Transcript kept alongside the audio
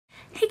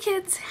Hey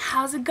kids,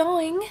 how's it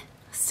going?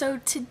 So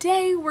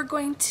today we're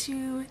going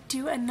to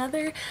do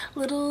another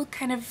little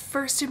kind of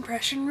first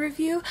impression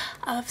review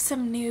of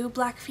some new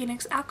Black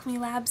Phoenix Alchemy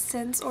Lab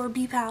scents, or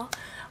BPAL,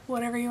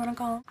 whatever you want to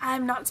call them.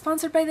 I'm not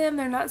sponsored by them,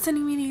 they're not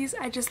sending me these,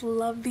 I just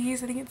love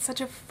these. I think it's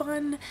such a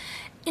fun,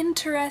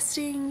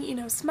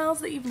 interesting, smells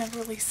that you've never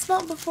really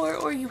smelled before,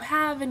 or you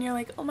have and you're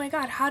like, oh my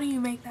god, how do you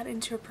make that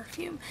into a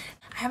perfume?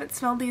 I haven't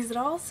smelled these at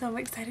all, so I'm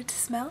excited to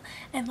smell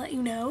and let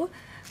you know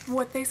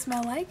what they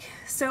smell like.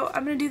 So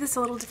I'm gonna do this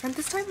a little different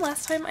this time.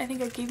 Last time I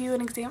think I gave you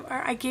an example,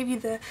 or I gave you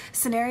the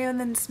scenario and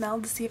then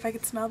smelled to see if I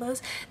could smell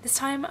those. This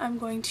time I'm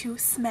going to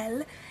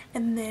smell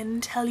and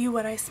then tell you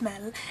what I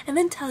smell and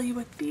then tell you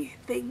what the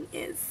thing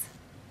is.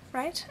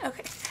 Right?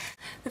 Okay.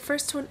 The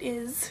first one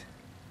is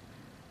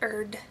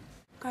Oud.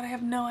 God, I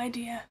have no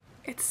idea.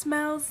 It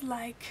smells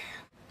like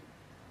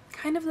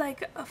kind of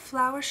like a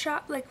flower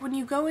shop, like when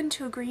you go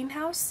into a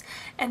greenhouse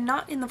and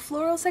not in the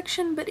floral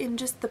section but in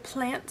just the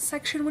plant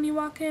section when you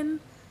walk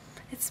in.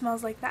 It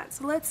smells like that.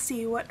 So let's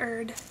see what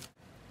Oud.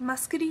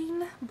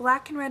 Muscadine,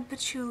 black and red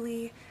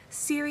patchouli,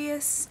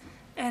 Sirius,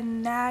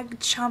 and Nag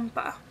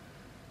Champa.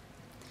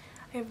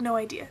 I have no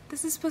idea.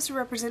 This is supposed to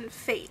represent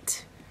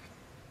fate.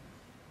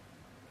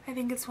 I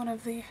think it's one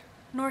of the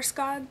Norse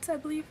gods, I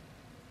believe.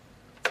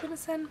 That's what it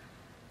said.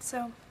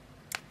 So,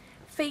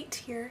 fate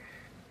here.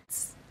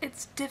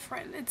 It's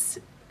different. It's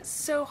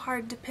so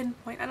hard to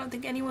pinpoint. I don't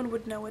think anyone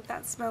would know what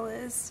that smell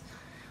is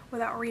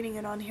without reading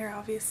it on here,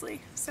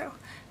 obviously. So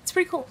it's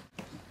pretty cool.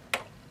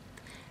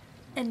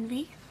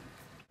 Envy.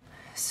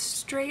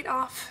 Straight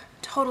off,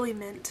 totally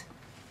mint.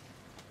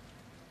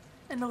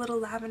 And a little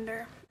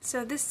lavender.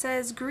 So this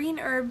says green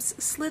herbs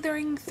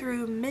slithering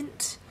through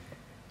mint,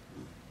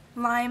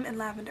 lime, and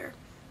lavender.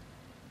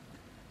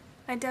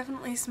 I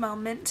definitely smell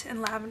mint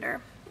and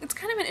lavender. It's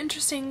kind of an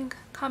interesting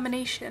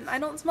combination. I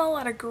don't smell a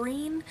lot of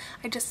green,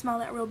 I just smell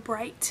that real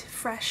bright,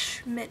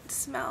 fresh mint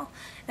smell,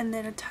 and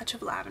then a touch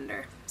of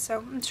lavender. So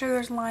I'm sure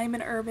there's lime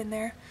and herb in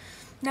there.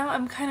 Now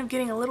I'm kind of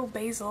getting a little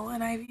basil,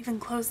 and I've even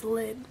closed the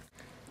lid.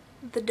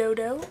 The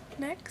Dodo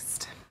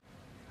next.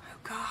 Oh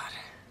god.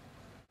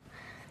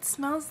 It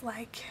smells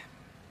like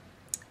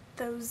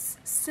those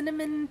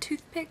cinnamon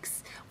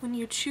toothpicks when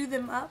you chew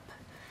them up.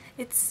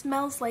 It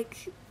smells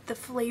like the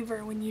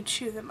flavor when you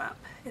chew them up.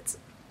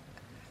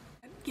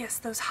 Yes,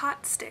 those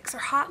hot sticks or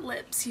hot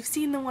lips. You've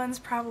seen the ones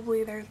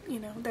probably,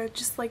 they're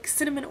just like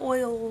cinnamon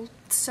oil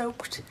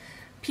soaked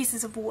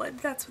pieces of wood.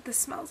 That's what this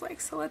smells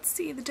like. So let's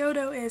see. The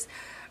Dodo is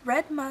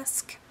red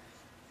musk,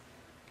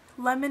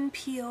 lemon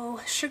peel,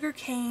 sugar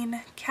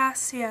cane,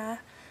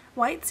 cassia,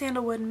 white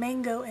sandalwood,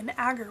 mango, and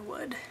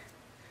agarwood.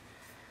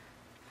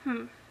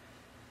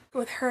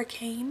 With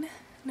hurricane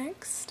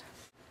next.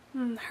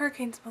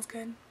 Hurricane smells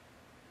good.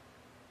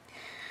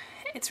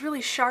 It's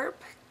really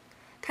sharp,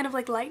 kind of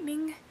like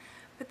lightning.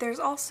 But there's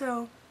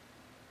also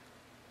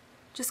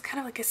just kind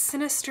of like a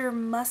sinister,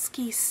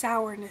 musky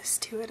sourness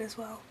to it as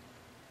well.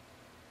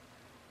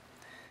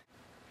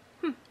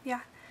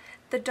 Yeah.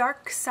 The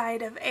Dark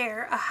Side of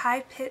Air, a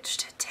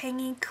high-pitched,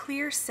 tangy,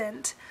 clear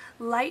scent,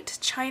 light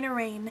china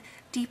rain,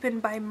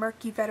 deepened by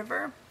murky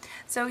vetiver.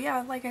 So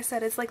yeah, like I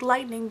said, it's like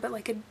lightning, but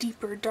like a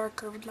deeper,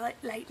 darker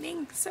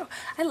lightning. So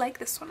I like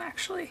this one,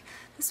 actually.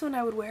 This one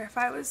I would wear if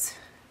I was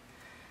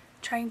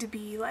trying to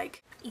be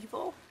like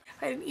evil.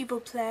 I had an evil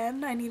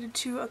plan I needed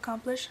to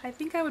accomplish. I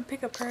think I would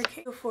pick up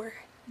hurricane for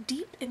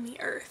deep in the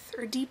earth,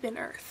 or deep in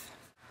earth.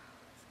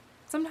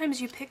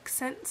 Sometimes you pick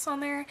scents on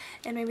there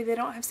and maybe they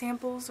don't have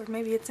samples, or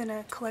maybe it's in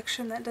a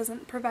collection that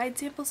doesn't provide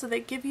samples, so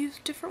they give you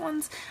different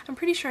ones. I'm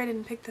pretty sure I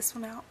didn't pick this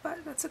one out,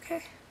 but that's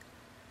okay.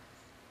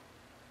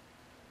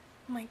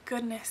 Oh my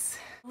goodness.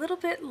 A little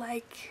bit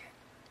like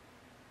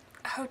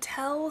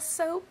hotel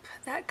soap,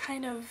 that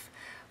kind of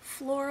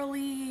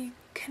florally,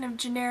 kind of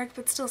generic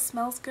but still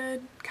smells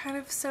good kind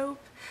of soap.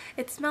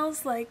 It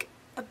smells like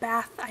a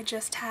bath I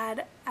just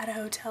had at a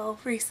hotel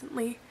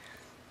recently.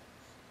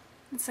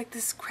 It's like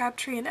this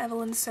Crabtree and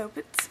Evelyn soap.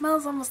 It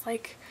smells almost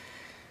like,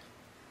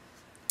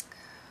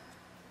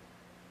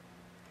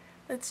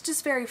 it's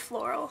just very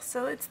floral.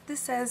 So this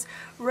says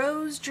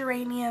rose,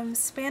 geranium,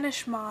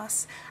 Spanish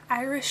moss,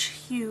 Irish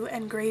hue,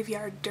 and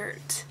graveyard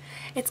dirt.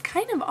 It's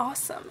kind of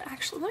awesome,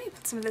 actually. Let me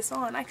put some of this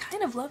on. I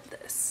kind of love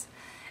this.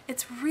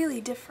 It's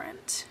really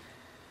different.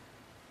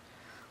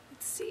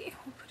 Let's see,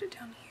 we'll put it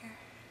down here.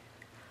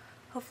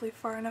 Hopefully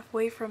far enough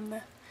away from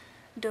the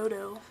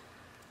Dodo.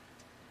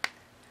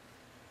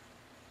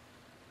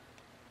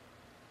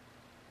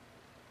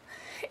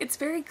 It's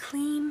very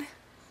clean,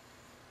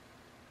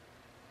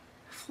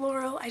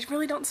 floral. I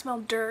really don't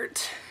smell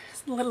dirt,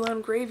 let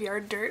alone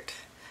graveyard dirt.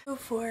 Go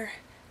for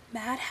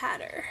Mad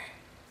Hatter.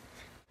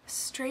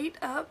 Straight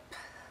up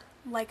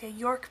like a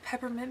York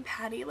peppermint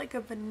patty, like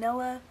a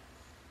vanilla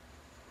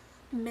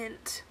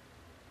mint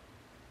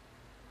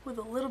with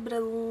a little bit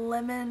of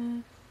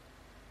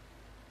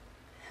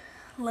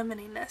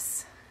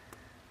lemoniness.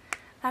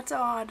 That's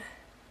odd.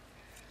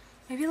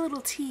 Maybe a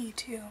little tea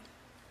too.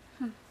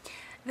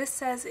 This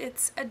says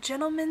it's a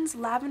gentleman's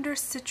lavender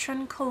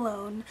citron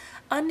cologne,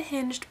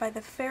 unhinged by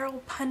the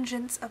feral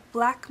pungence of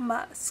black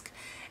musk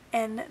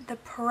and the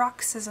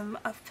paroxysm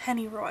of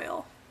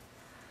pennyroyal.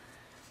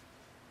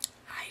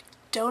 I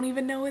don't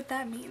even know what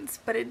that means,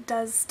 but it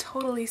does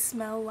totally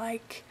smell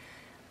like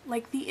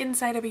the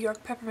inside of a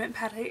York peppermint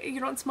pate. You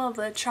don't smell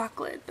the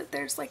chocolate, but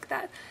there's like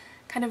that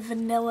kind of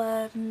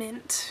vanilla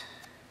mint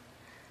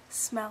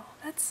smell.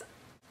 That's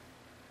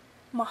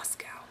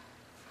Moscow.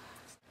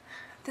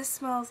 This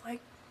smells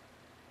like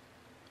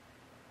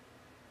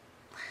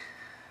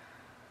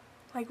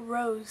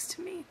rose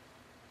to me.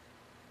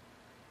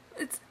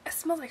 It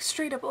smells like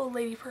straight up old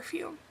lady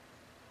perfume.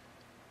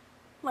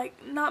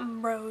 Like, not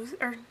rose,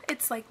 or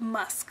it's like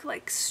musk,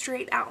 like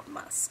straight out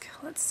musk.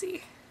 Let's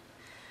see.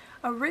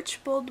 A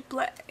rich, bold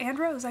blend, and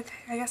rose, I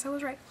guess I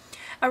was right.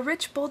 A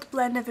rich, bold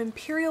blend of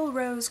imperial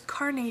rose,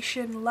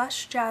 carnation,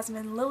 lush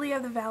jasmine, lily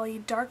of the valley,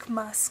 dark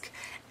musk,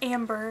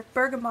 amber,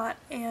 bergamot,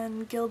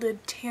 and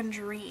gilded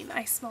tangerine.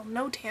 I smell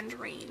no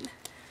tangerine.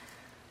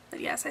 But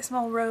yes, I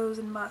smell rose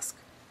and musk.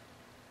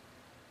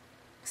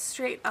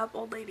 Straight up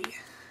old lady.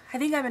 I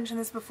think I mentioned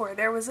this before.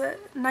 There was a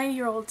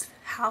 90-year-old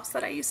house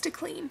that I used to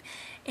clean,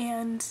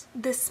 and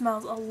this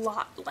smells a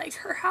lot like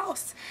her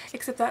house,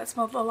 except that it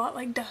smelled a lot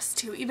like dust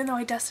too. Even though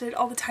I dusted it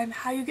all the time,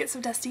 how you get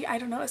so dusty, I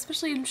don't know,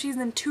 especially when she's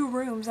in 2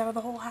 rooms out of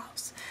the whole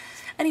house.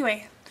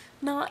 Anyway,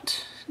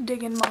 not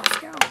digging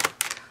Moscow.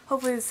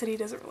 Hopefully the city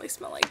doesn't really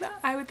smell like that.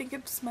 I would think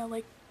it'd smell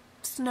like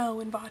snow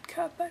and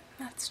vodka, but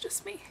that's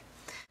just me.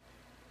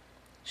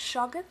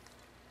 Shoggoth.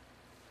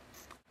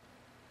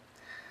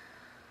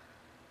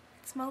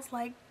 It smells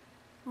like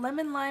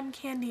lemon lime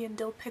candy and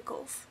dill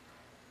pickles.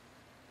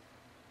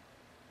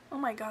 Oh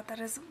my god, that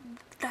is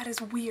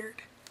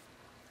weird.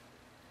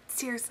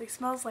 Seriously,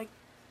 smells like...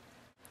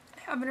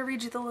 I'm gonna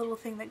read you the little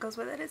thing that goes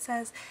with it. It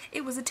says,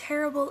 "It was a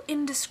terrible,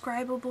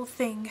 indescribable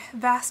thing,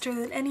 vaster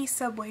than any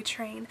subway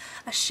train,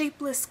 a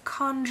shapeless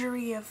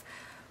congery of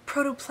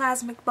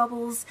protoplasmic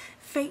bubbles,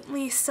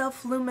 faintly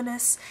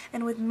self-luminous,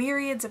 and with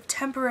myriads of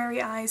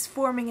temporary eyes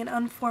forming and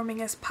unforming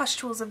as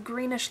pustules of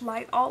greenish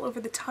light all over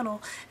the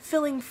tunnel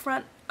filling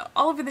front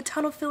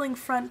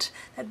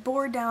that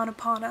bore down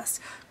upon us,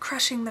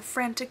 crushing the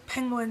frantic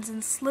penguins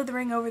and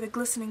slithering over the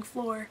glistening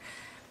floor,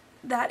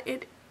 that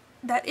it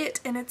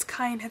and its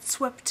kind had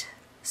swept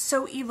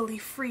so evilly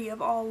free of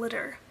all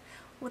litter."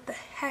 What the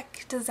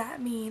heck does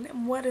that mean?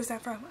 And what is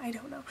that from? I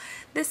don't know.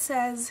 This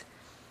says,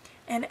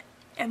 "An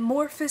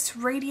amorphous,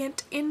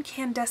 radiant,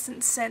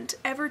 incandescent scent,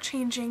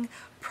 ever-changing,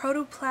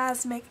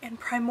 protoplasmic and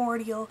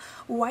primordial,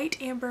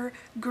 white amber,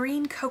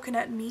 green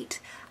coconut meat,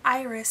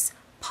 iris,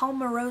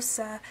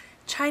 palmarosa,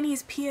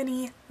 Chinese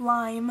peony,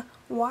 lime,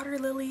 water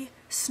lily,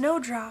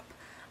 snowdrop,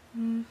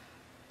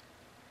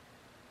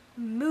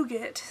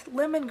 muguet,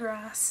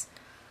 lemongrass,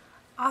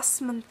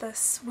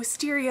 osmanthus,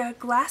 wisteria,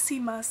 glassy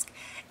musk,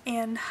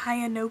 and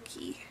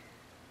hyanoki."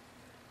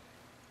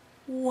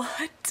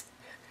 What?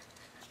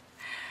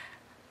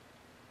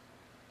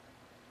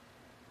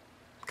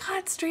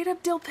 God, straight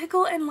up dill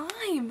pickle and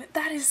lime.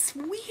 That is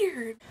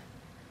weird.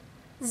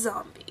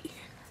 Zombie.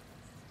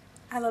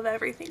 I love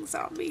everything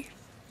zombie.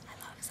 I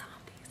love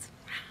zombies.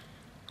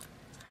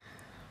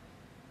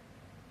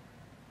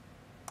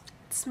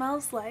 It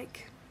smells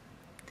like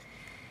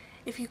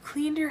if you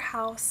cleaned your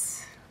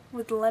house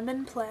with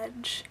lemon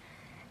pledge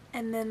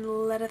and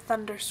then let a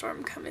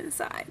thunderstorm come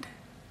inside.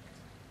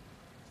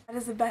 That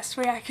is the best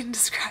way I can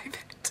describe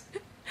it.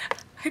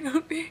 I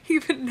don't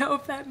even know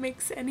if that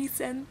makes any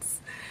sense.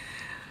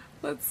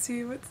 Let's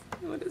see what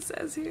it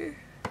says here.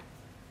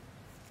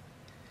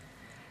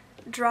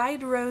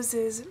 Dried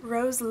roses,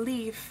 rose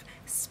leaf,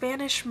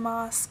 Spanish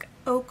moss,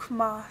 oak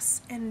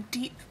moss, and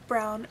deep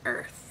brown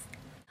earth.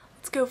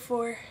 Let's go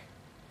for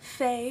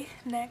fae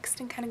next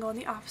and kind of go on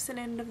the opposite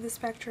end of the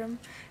spectrum.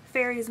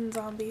 Fairies and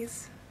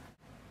zombies.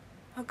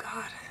 Oh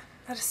god,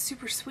 that is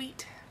super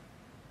sweet.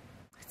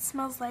 It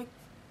smells like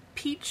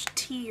peach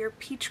tea or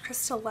peach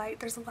crystal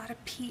light. There's a lot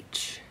of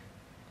peach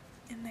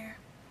in there.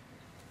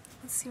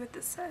 Let's see what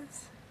this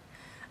says.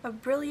 A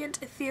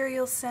brilliant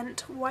ethereal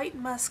scent, white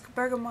musk,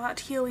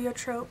 bergamot,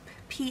 heliotrope,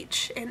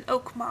 peach, and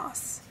oak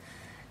moss.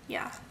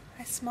 Yeah,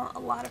 I smell a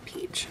lot of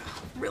peach.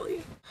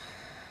 Really.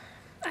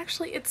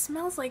 Actually, it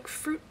smells like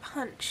fruit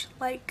punch,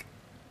 like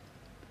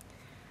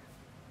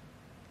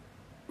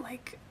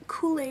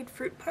Kool-Aid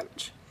fruit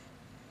punch.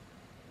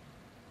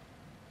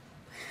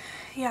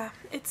 Yeah,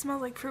 it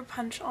smells like fruit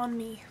punch on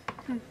me.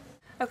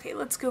 Okay,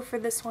 let's go for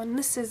this one.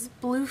 This is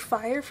Blue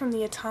Fire from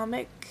the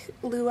Atomic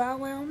Luau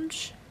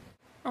Lounge.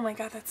 Oh my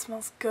god, that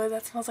smells good.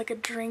 That smells like a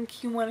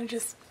drink. You want to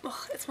just...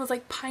 Ugh, it smells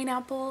like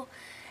pineapple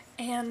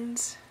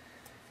and...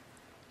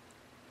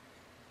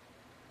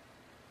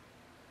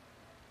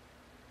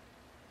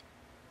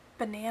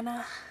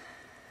 banana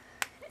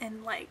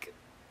and like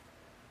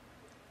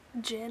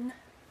gin,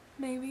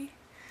 maybe.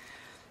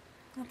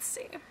 Let's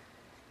see.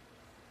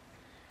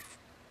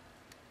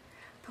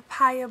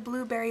 Papaya,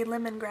 blueberry,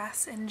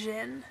 lemongrass, and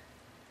gin.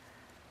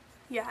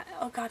 Yeah,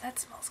 oh god, that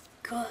smells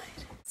good.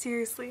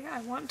 Seriously,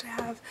 I want to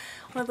have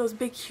one of those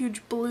big,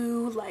 huge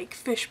blue, like,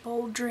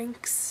 fishbowl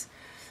drinks.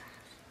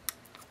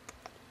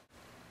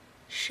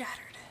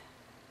 Shattered.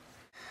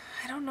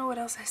 I don't know what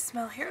else I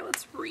smell here.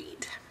 Let's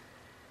read.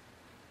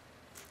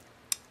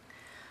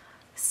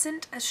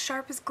 Scent as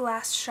sharp as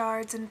glass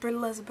shards and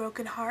brittle as a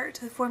broken heart,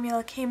 the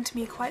formula came to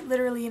me quite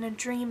literally in a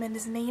dream and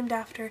is named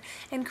after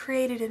and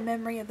created in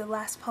memory of the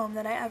last poem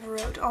that I ever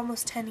wrote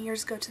almost 10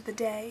 years ago to the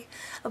day.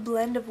 A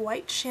blend of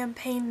white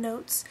champagne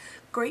notes,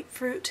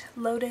 grapefruit,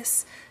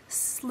 lotus,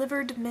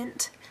 slivered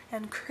mint,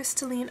 and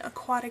crystalline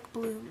aquatic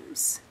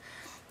blooms.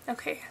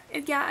 Okay,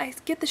 yeah, I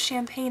get the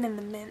champagne and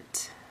the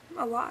mint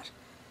a lot.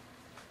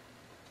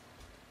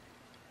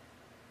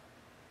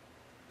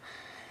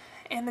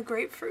 And the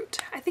grapefruit.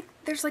 I think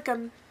there's like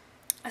a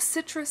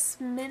citrus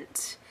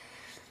mint,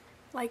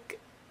 like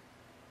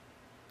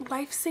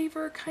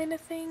lifesaver kind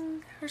of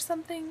thing or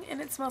something, and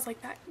it smells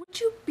like that. Would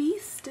you be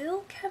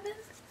still, Kevin?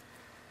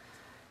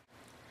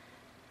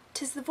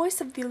 'Tis the voice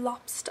of the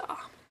lobster.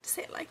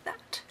 Say it like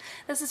that.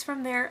 This is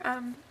from their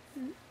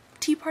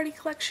Tea Party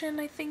collection,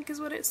 I think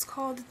is what it's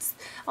called. It's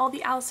all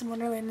the Alice in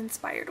Wonderland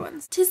inspired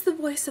ones. 'Tis the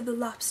voice of the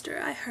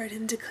lobster, I heard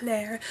him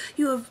declare,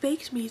 you have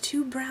baked me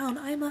too brown,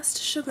 I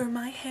must sugar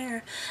my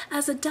hair.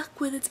 As a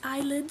duck with its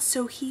eyelids,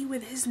 so he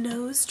with his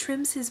nose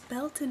trims his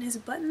belt and his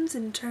buttons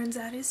and turns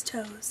out his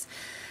toes.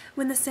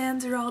 When the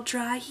sands are all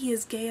dry, he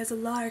is gay as a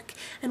lark,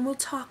 and will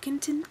talk in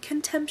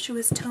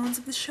contemptuous tones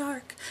of the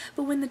shark.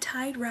 But when the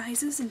tide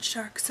rises and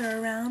sharks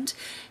are around,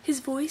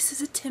 his voice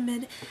is a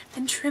timid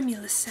and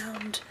tremulous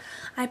sound.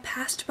 I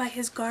passed by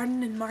his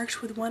garden and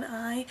marked with one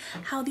eye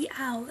how the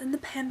owl and the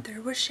panther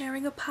were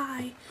sharing a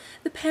pie.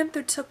 The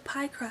panther took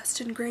pie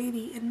crust and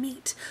gravy and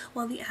meat,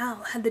 while the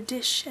owl had the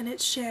dish and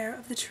its share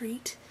of the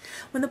treat.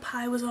 When the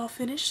pie was all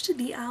finished,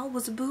 the owl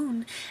was a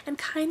boon, and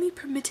kindly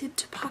permitted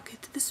to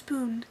pocket the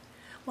spoon,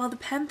 while the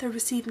panther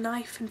received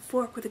knife and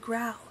fork with a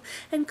growl,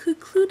 and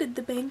concluded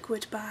the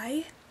banquet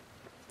by ...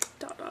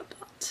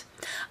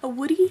 a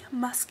woody,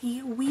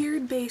 musky,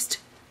 weird-based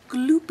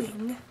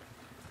glooping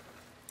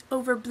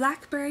over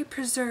blackberry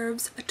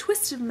preserves, a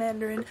twisted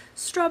mandarin,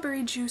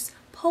 strawberry juice,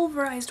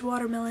 pulverized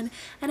watermelon,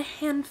 and a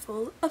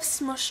handful of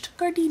smushed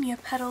gardenia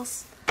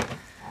petals.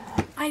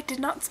 I did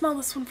not smell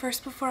this one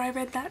first before I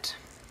read that,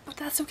 but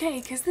that's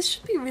okay, because this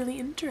should be really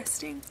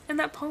interesting, and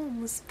that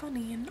poem was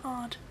funny and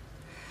odd.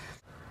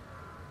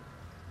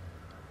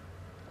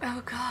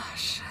 Oh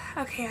gosh.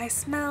 Okay, I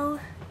smell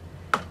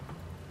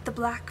the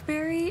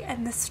blackberry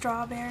and the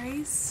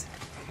strawberries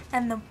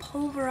and the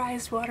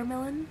pulverized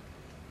watermelon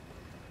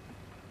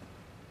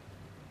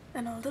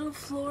and a little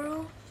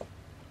floral.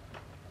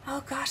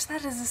 Oh gosh,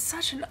 that is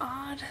such an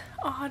odd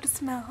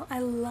smell. I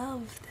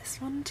love this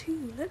one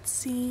too. Let's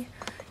see.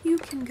 You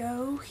can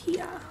go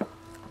here.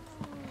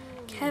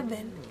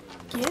 Kevin,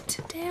 get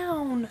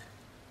down.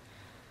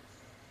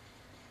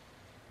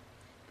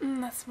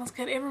 That smells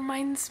good. It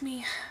reminds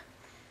me,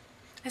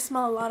 I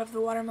smell a lot of the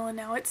watermelon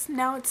now. It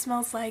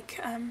smells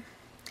like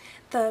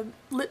the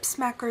Lip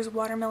Smackers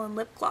watermelon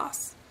lip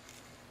gloss.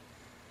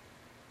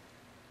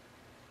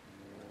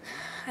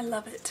 I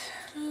love it.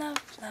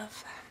 Love,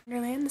 love.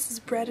 Wonderland, this is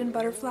Bread and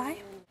Butterfly.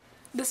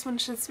 This one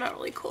should smell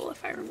really cool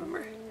if I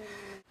remember.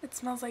 It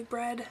smells like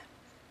bread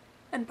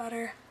and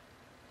butter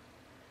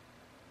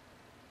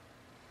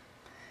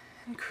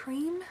and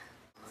cream.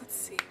 Let's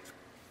see.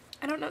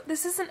 I don't know.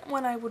 This isn't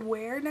one I would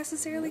wear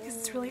necessarily because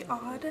it's really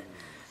odd.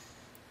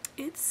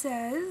 It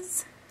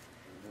says,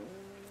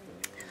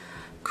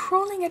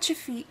 "Crawling at your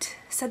feet,"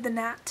 said the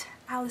gnat.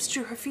 Alice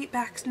drew her feet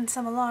back in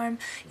some alarm.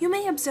 "You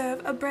may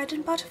observe a bread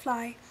and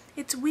butterfly.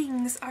 Its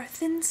wings are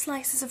thin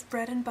slices of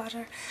bread and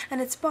butter,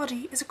 and its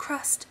body is a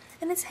crust,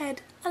 and its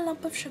head a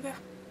lump of sugar."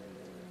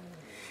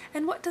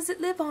 "And what does it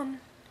live on?"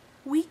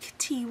 "Weak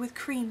tea with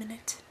cream in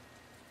it."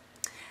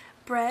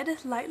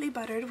 "Bread lightly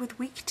buttered with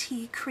weak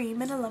tea,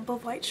 cream, and a lump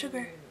of white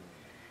sugar."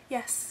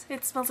 Yes,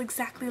 it smells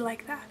exactly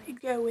like that. It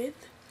go with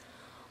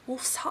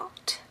Wolf's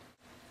Heart.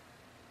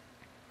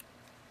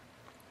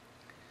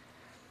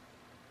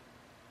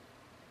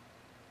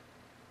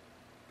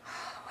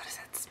 What does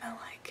that smell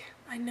like?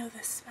 I know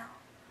this smell.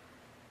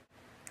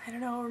 I don't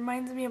know, it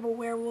reminds me of a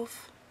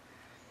werewolf.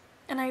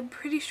 And I'm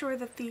pretty sure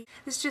that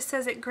this just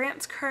says it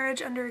grants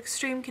courage under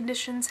extreme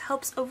conditions,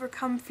 helps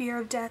overcome fear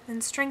of death,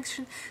 and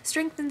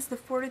strengthens the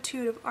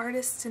fortitude of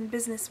artists and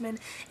businessmen,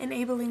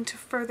 enabling to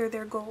further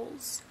their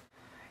goals.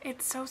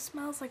 It so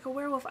smells like a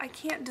werewolf. I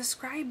can't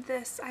describe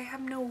this. I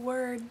have no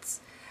words.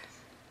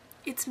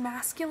 It's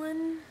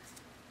masculine.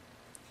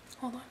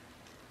 Hold on.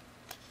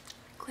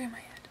 Clear my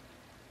head.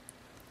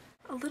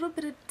 A little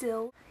bit of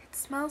dill. It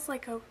smells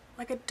like a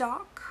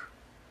dock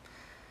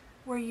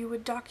where you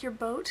would dock your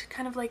boat,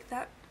 kind of like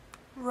that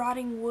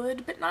rotting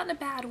wood, but not in a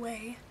bad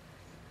way.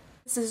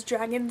 This is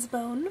Dragon's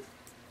Bone.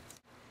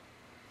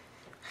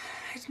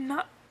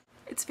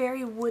 It's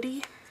very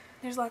woody.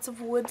 There's lots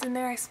of woods in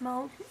there. I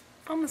smell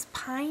almost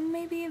pine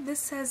maybe. This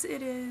says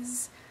it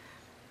is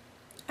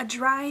a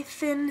dry,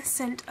 thin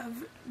scent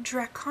of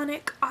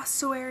draconic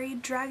ossuary,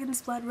 dragon's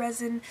blood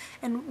resin,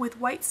 and with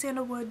white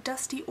sandalwood,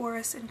 dusty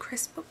orris, and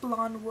crisp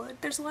blonde wood.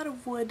 There's a lot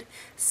of wood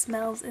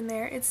smells in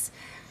there. It's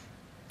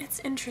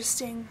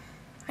interesting.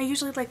 I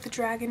usually like the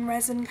dragon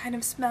resin kind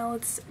of smell.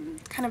 It's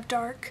kind of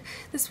dark.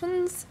 This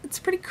one's, it's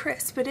pretty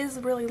crisp. It is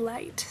really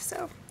light.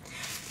 So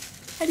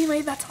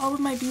anyway, that's all of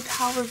my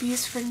BPAL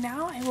reviews for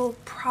now. I will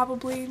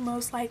probably,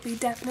 most likely,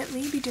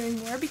 definitely be doing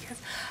more because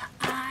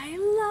I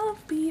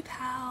love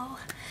BPAL.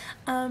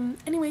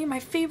 Anyway, my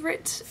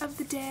favorite of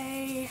the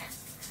day,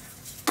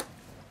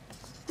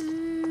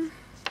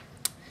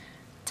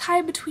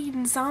 tie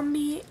between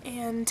Zombie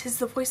and 'Tis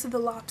the Voice of the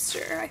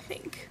Lobster, I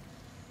think.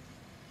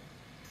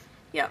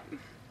 Yep.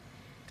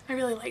 I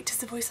really liked 'Tis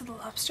the Voice of the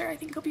Lobster. I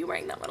think I'll be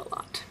wearing that one a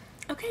lot.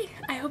 Okay,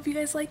 I hope you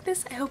guys like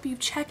this. I hope you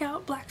check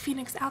out Black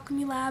Phoenix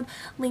Alchemy Lab,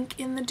 link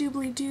in the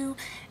doobly-doo,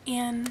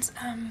 and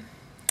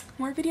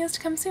more videos to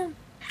come soon.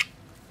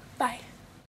 Bye.